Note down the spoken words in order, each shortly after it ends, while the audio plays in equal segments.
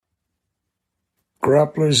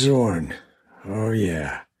Groppler Zorn. Oh,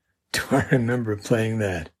 yeah. Do I remember playing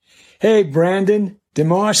that? Hey, Brandon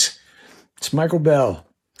DeMoss. It's Michael Bell.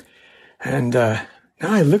 And now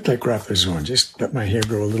I look like Groppler Zorn. Just let my hair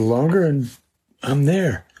grow a little longer and I'm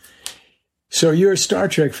there. So you're Star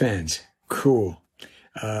Trek fans. Cool.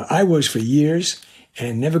 I was for years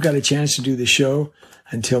and never got a chance to do the show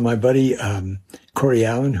until my buddy Corey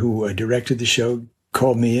Allen, who directed the show,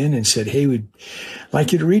 called me in and said, hey, we'd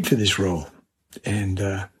like you to read for this role. And,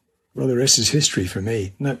 well, the rest is history for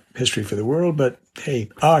me. Not history for the world, but, hey,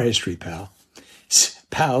 our history,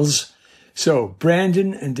 pals. So,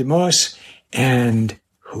 Brandon and DeMoss and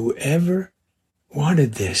whoever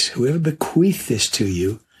wanted this, whoever bequeathed this to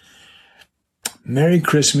you, Merry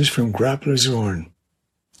Christmas from Groppler Zorn.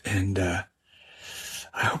 And I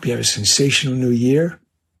hope you have a sensational new year.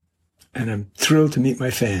 And I'm thrilled to meet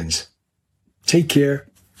my fans. Take care.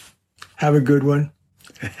 Have a good one.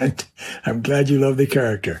 And I'm glad you love the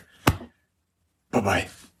character. Bye-bye.